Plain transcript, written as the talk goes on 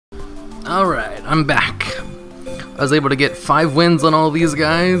Alright, I'm back. I was able to get 5 wins on all these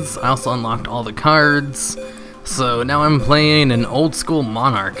guys. I also unlocked all the cards. So now I'm playing an old school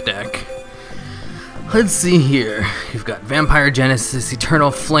Monarch deck. Let's see here. You've got Vampire Genesis,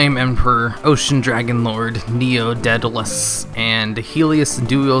 Eternal Flame Emperor, Ocean Dragon Lord, Neo Daedalus, and Helios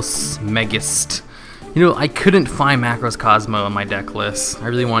Duos Megist. You know, I couldn't find Macros Cosmo on my deck list. I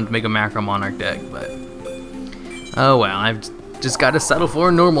really wanted to make a Macro Monarch deck, but oh well, I've just got to settle for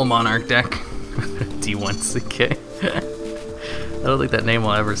a normal Monarch deck. D1CK. I don't think that name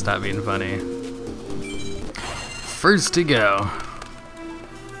will ever stop being funny. First to go.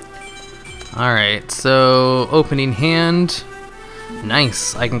 Alright, so opening hand.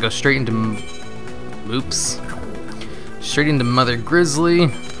 Nice. I can go straight into... Oops. Straight into Mother Grizzly.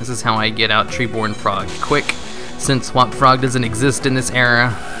 This is how I get out Treeborn Frog quick, since Swamp Frog doesn't exist in this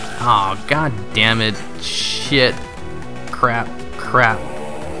era. Oh, god damn it. Shit. Crap.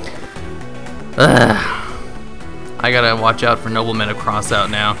 Ugh. I gotta watch out for Noblemen of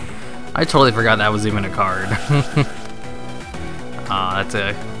Crossout now. I totally forgot that was even a card. Aw,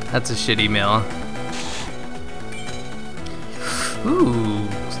 that's a shitty mill. Ooh,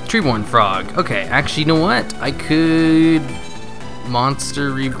 Treeborn Frog. Okay, actually, you know what? I could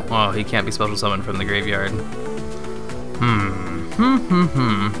monster oh, he can't be special summoned from the graveyard.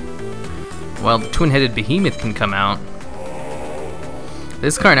 Well, the twin-headed behemoth can come out.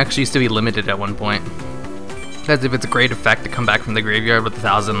 This card actually used to be limited at one point, as if it's a great effect to come back from the graveyard with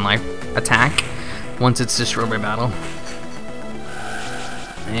 1,000 life attack once it's destroyed by battle.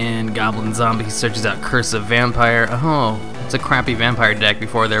 And Goblin Zombie searches out Curse of Vampire. Oh, it's a crappy vampire deck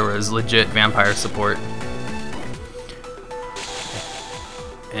before there was legit vampire support.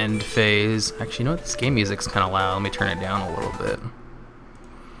 End phase. Actually, you know what? This game music's kind of loud. Let me turn it down a little bit.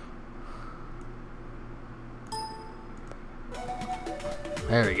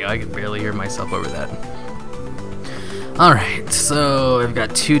 There we go. I can barely hear myself over that. Alright, so I've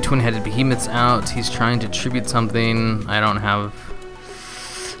got 2 twin-headed behemoths out. He's trying to tribute something. I don't have...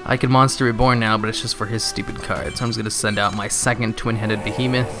 I could Monster Reborn now, but it's just for his stupid card. So I'm just going to send out my second twin-headed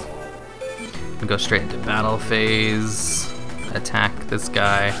behemoth. And go straight into battle phase. Attack this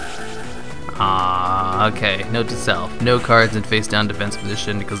guy. Okay. Note to self. No cards in face-down defense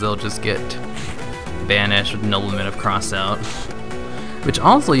position because they'll just get banished with Noblemen of Crossout. Which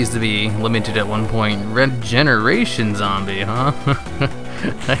also used to be limited at one point. Regeneration Zombie, huh?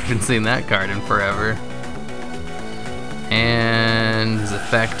 I haven't seen that card in forever. And his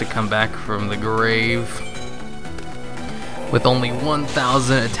effect to come back from the grave with only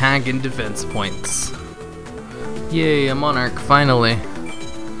 1,000 attack and defense points. Yay, a Monarch, finally.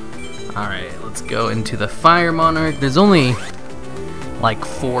 Alright, let's go into the Fire Monarch. There's only like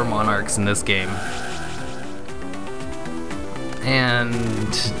 4 Monarchs in this game.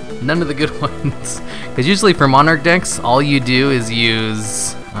 And none of the good ones. Because usually for Monarch decks, all you do is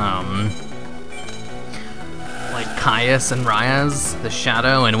use like Caius and Ryaz, the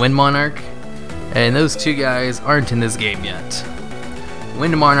Shadow, and Wind Monarch. And those 2 guys aren't in this game yet.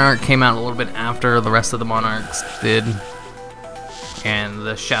 Wind Monarch came out a little bit after the rest of the Monarchs did. And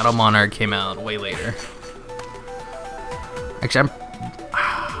the Shadow Monarch came out way later. Actually,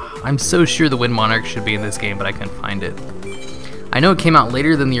 I'm so sure the Wind Monarch should be in this game, but I couldn't find it. I know it came out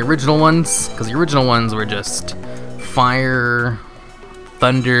later than the original ones, because the original ones were just fire,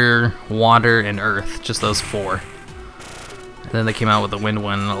 thunder, water, and earth, just those 4. And then they came out with the wind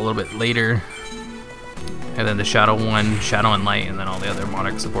one a little bit later, and then the shadow one, shadow and light, and then all the other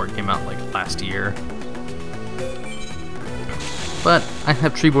Monarch support came out like last year. But I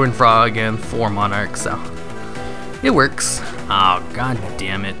have Treeborn Frog and 4 Monarchs, so it works. Oh, god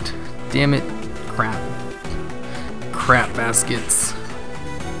damn it. Damn it. Crap baskets.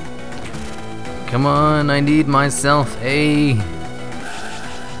 Come on, I need myself a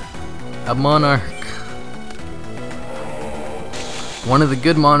Monarch. One of the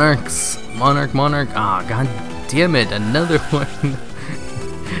good Monarchs. Monarch. Ah, god damn it, another one.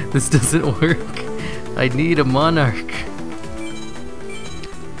 This doesn't work. I need a Monarch.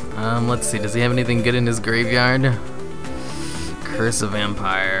 Let's see, does he have anything good in his graveyard? Curse of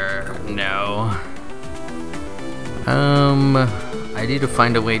Vampire. No. I need to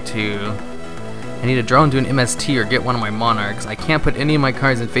find a way to... I need to draw into an MST or get one of my Monarchs. I can't put any of my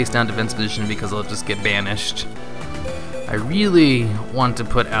cards in face-down defense position because they'll just get banished. I really want to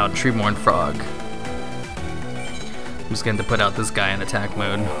put out Treeborn Frog. I'm just going to put out this guy in attack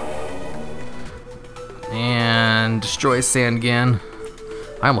mode. And destroy Sandgan.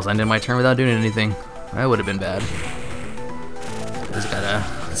 I almost ended my turn without doing anything. That would have been bad. Just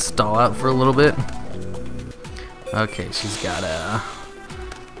gotta stall out for a little bit. Okay, she's got a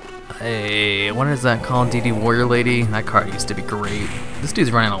what is that called? DD Warrior Lady? That card used to be great. This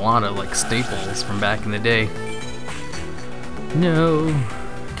dude's running a lot of like staples from back in the day. No.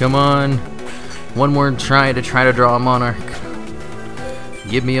 Come on. One more try to draw a Monarch.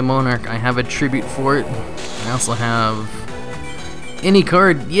 Give me a Monarch. I have a tribute for it. I also have any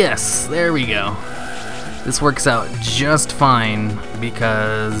card. Yes, there we go. This works out just fine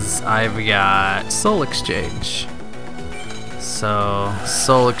because I've got Soul Exchange. So,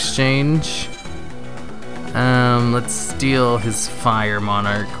 Soul Exchange. Let's steal his Fire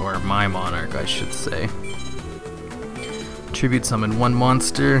Monarch, or my Monarch, I should say. Tribute summon one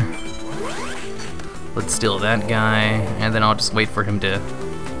monster. Let's steal that guy, and then I'll just wait for him to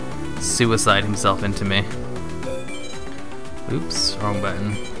suicide himself into me. Oops, wrong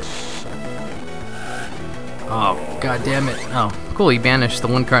button. Oh, god damn it. Oh, cool, he banished the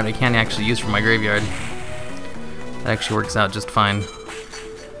one card I can't actually use from my graveyard. That actually works out just fine.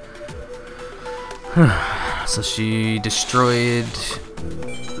 So she destroyed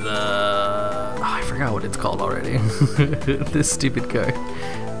the... Oh, I forgot what it's called already. This stupid card.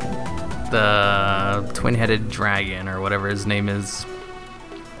 The twin-headed dragon, or whatever his name is.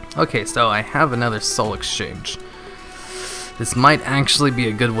 Okay, so I have another Soul Exchange. This might actually be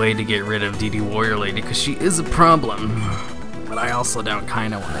a good way to get rid of DD Warrior Lady, because she is a problem. But I also don't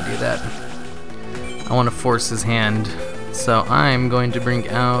kind of want to do that. I want to force his hand. So I'm going to bring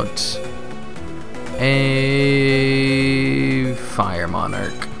out a Fire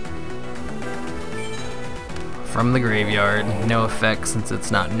Monarch from the graveyard. No effect since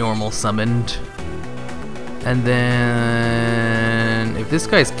it's not normal summoned. And then if this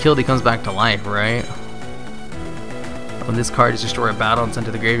guy's killed, he comes back to life, right? When this card is destroyed a battle and sent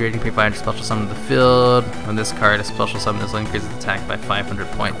to the graveyard, you can pay 500 special summon to the field. When this card is special summoned, this will increase its attack by 500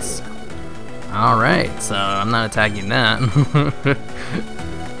 points. Alright, so I'm not attacking that.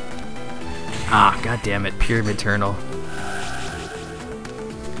 Ah, god damn it, Pyramid Eternal.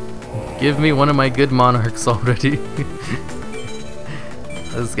 Give me one of my good monarchs already.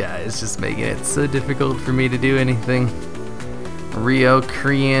 This guy is just making it so difficult for me to do anything. Rio,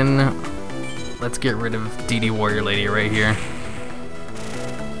 Korean. Let's get rid of DD Warrior Lady right here.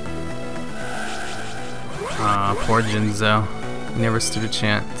 Ah, poor Jinzo. Never stood a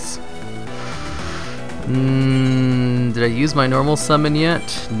chance. Did I use my normal summon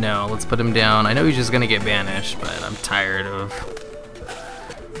yet? No, let's put him down. I know he's just gonna get banished, but I'm tired of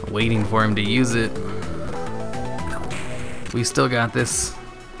waiting for him to use it. We still got this.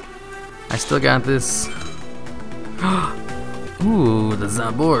 I still got this. Ooh, the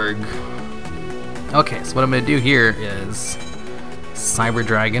Zaborg. Okay, so what I'm gonna do here is Cyber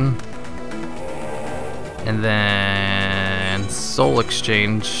Dragon, and then Soul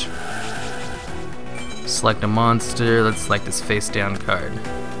Exchange. Select a monster. Let's select this face down card.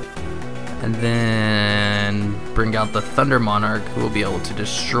 And then bring out the Thunder Monarch, who will be able to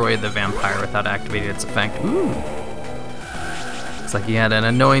destroy the vampire without activating its effect. Ooh. Looks like he had an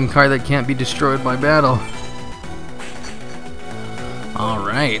annoying card that can't be destroyed by battle.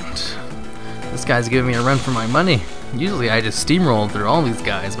 Alright. This guy's giving me a run for my money. Usually I just steamroll through all these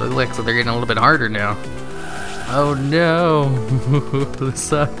guys, but it looks like they're getting a little bit harder now. Oh no. This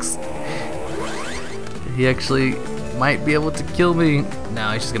sucks. He actually might be able to kill me.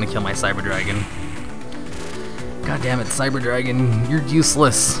 No, he's just gonna kill my Cyber Dragon. God damn it, Cyber Dragon, you're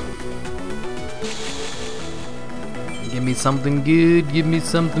useless. Give me something good, give me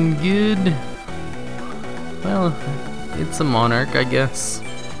something good. Well, it's a Monarch, I guess.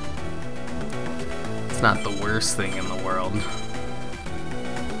 It's not the worst thing in the world.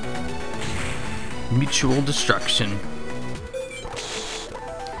 Mutual destruction.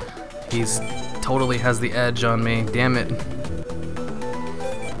 He's totally has the edge on me, damn it.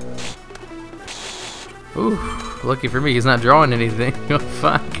 Ooh, lucky for me, he's not drawing anything. Oh,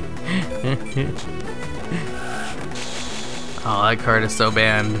 fuck. Oh, that card is so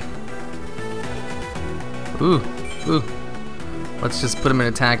banned. Ooh, ooh. Let's just put him in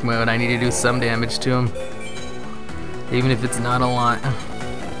attack mode. I need to do some damage to him. Even if it's not a lot.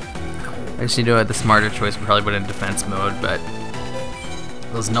 I just need to do the smarter choice, we probably put it in defense mode, but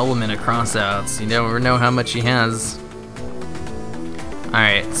those noblemen are crossouts. You never know how much he has.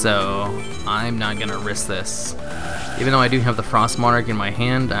 Alright, so I'm not gonna risk this. Even though I do have the Frost Monarch in my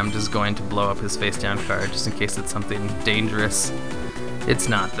hand, I'm just going to blow up his face down card just in case it's something dangerous. It's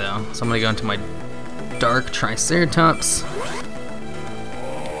not though. So I'm gonna go into my Dark Triceratops.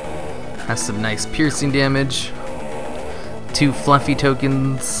 Has some nice piercing damage. 2 fluffy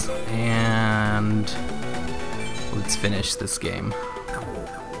tokens, and let's finish this game.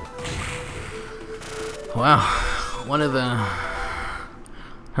 Wow, one of the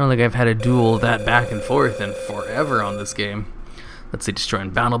I don't think I've had a duel that back and forth in forever on this game. Let's see, destroying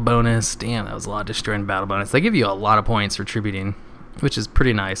battle bonus. Damn, that was a lot of destroying battle bonus. They give you a lot of points for tributing, which is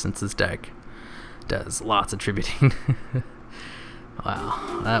pretty nice since this deck does lots of tributing.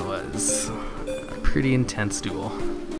 Wow, that was a pretty intense duel.